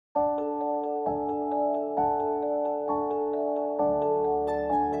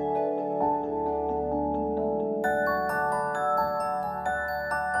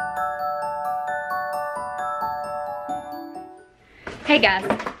Hey guys,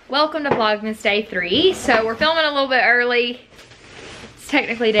 welcome to Vlogmas Day 3. So we're filming a little bit early. It's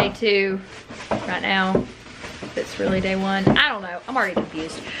technically day 2 right now. If it's really day 1, I don't know. I'm already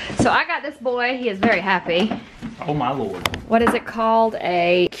confused. So I got this boy, he is very happy. Oh my lord. What is it called?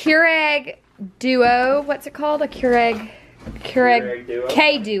 A Keurig Duo. What's it called? A Keurig Duo.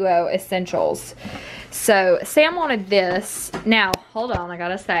 K-Duo Essentials. So Sam wanted this. Now, hold on, I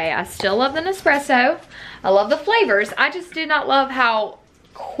gotta say, I still love the Nespresso. I love the flavors. I just did not love how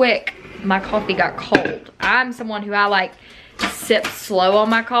quick my coffee got cold. I'm someone who I like sip slow on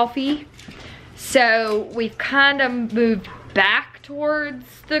my coffee. So we've kind of moved back towards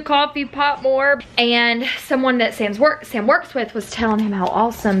the coffee pot more. And someone that Sam works with was telling him how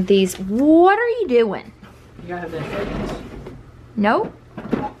awesome these, what are you doing? You gotta have that fragrance. Nope.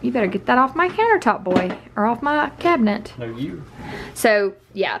 You better get that off my countertop, boy, or off my cabinet. No, you. So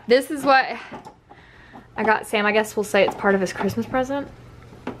yeah, this is what I got Sam. I guess we'll say it's part of his Christmas present.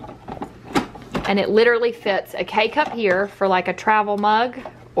 And it literally fits a K-cup here for like a travel mug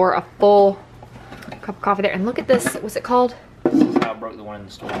or a full cup of coffee there. And look at this, what's it called? This is how I broke the one in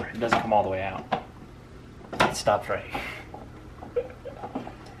the store. It doesn't come all the way out. It stops right here.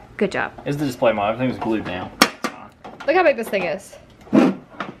 Good job. It's the display model. Everything was glued down. It's fine. Look how big this thing is.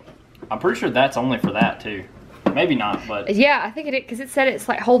 I'm pretty sure that's only for that too. Maybe not, but Yeah, I think it is, because it said it's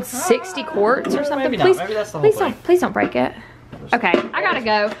like holds 60 quarts or something. maybe not. Please, Maybe that's the whole thing. please don't break it. Okay, I gotta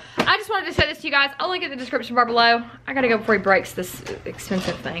go. I just wanted to show this to you guys. I'll link in the description bar below. I gotta go before he breaks this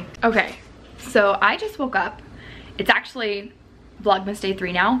expensive thing. Okay, so I just woke up. It's actually Vlogmas Day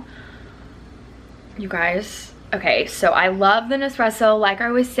 3 now. You guys, okay, so I love the Nespresso. Like I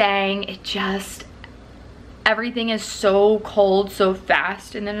was saying, it just, everything is so cold so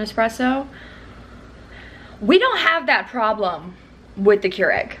fast in the Nespresso. We don't have that problem with the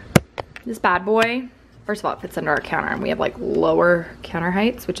Keurig. This bad boy, first of all, it fits under our counter and we have like lower counter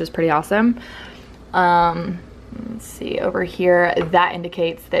heights, which is pretty awesome. Let's see over here, that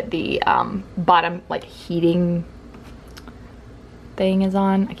indicates that the bottom like heating thing is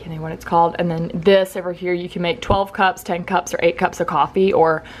on. I can't think what it's called. And then this over here, you can make 12 cups, 10 cups, or 8 cups of coffee,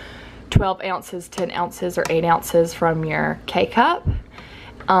 or 12 ounces, 10 ounces, or 8 ounces from your K-cup.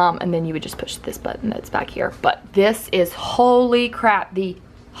 And then you would just push this button that's back here. But this is, holy crap, the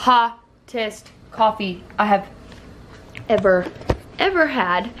hottest coffee I have ever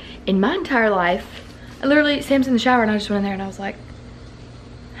had in my entire life. I literally, Sam's in the shower and I just went in there and I was like,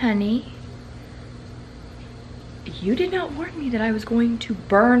 honey, you did not warn me that I was going to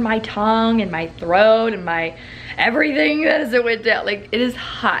burn my tongue and my throat and my everything as it went down. Like, it is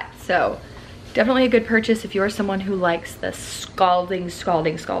hot. So definitely a good purchase if you're someone who likes the scalding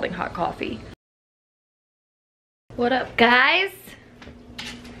hot coffee. What up, guys?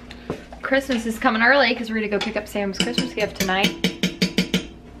 Christmas is coming early because we're gonna go pick up Sam's Christmas gift tonight.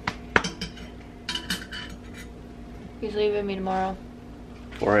 He's leaving me tomorrow.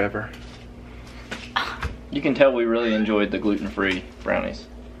 forever. You can tell we really enjoyed the gluten-free brownies.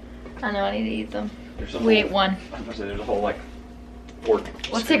 I know, I need to eat them. There's We ate one. I was gonna say there's a whole like fork.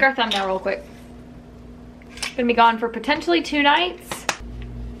 Let's take our thumbnail real quick. Gonna be gone for potentially 2 nights.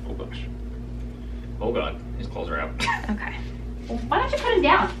 Oh gosh. Oh god, his clothes are out. Okay. Well, why don't you put him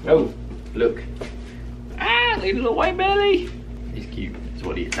down? Oh, look. Ah, little white belly. He's cute. That's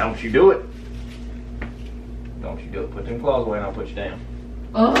what he is. Don't you do it. Don't you do it. Put them claws away and I'll put you down.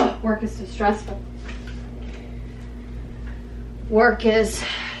 Ugh, work is so stressful. Work is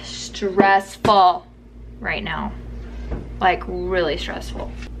stressful right now. Like, really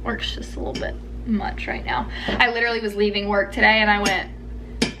stressful. Work's just a little bit much right now. I literally was leaving work today and I went,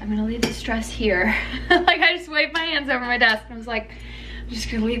 I'm gonna leave the stress here. Like, I just waved my hands over my desk and I was like, I'm just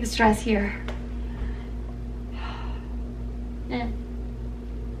gonna leave the stress here.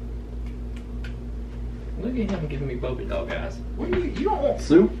 Look at him giving me Bobby dog eyes. What do you don't want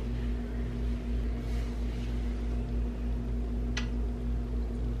soup?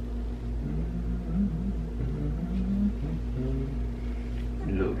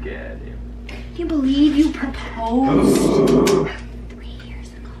 Look at him. Can you believe you proposed 3 years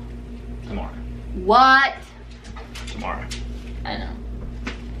ago? Tomorrow. What? Tomorrow. I know.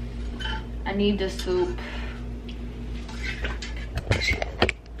 I need the soup.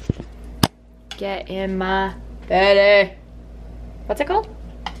 Get in my belly. What's it called?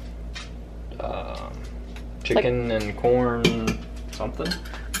 Chicken and corn something.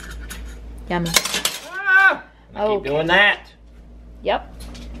 Yummy. Ah! I keep doing that. Yep.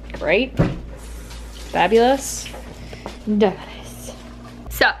 Great. Fabulous. Delicious.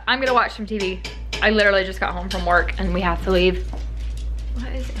 So, I'm gonna watch some TV. I literally just got home from work and we have to leave.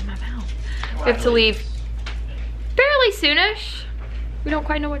 What is in my mouth? We have to leave fairly soonish. We don't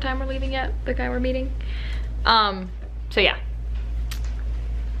quite know what time we're leaving yet, the guy we're meeting. So yeah.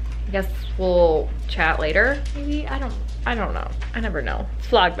 I guess we'll chat later, maybe? I don't know. I never know. It's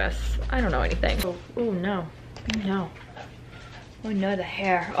Vlogmas. I don't know anything. Oh no. Oh no. Oh no, the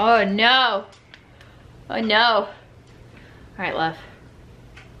hair. Oh no. Oh no. All right, love.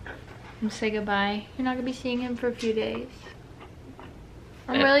 I'm gonna say goodbye. You're not gonna be seeing him for a few days.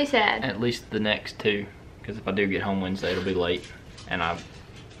 I'm really sad. At least the next 2, because if I do get home Wednesday, it'll be late. And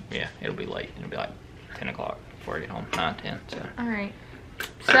yeah, it'll be late. It'll be like 10 o'clock before I get home, 9, 10, so. All right.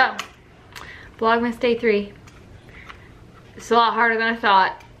 So, Vlogmas day 3. It's a lot harder than I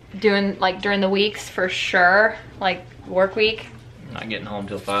thought. Doing like during the weeks for sure, like work week. Not getting home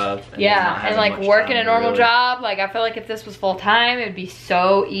till 5. Yeah, and like working a normal job. Like I feel like if this was full time, it'd be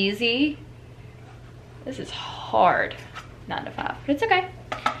so easy. This is hard. 9 to 5, but it's okay.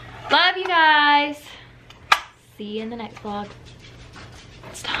 Love you guys. See you in the next vlog.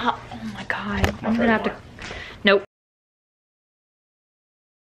 Stop. Oh my God. I'm gonna have to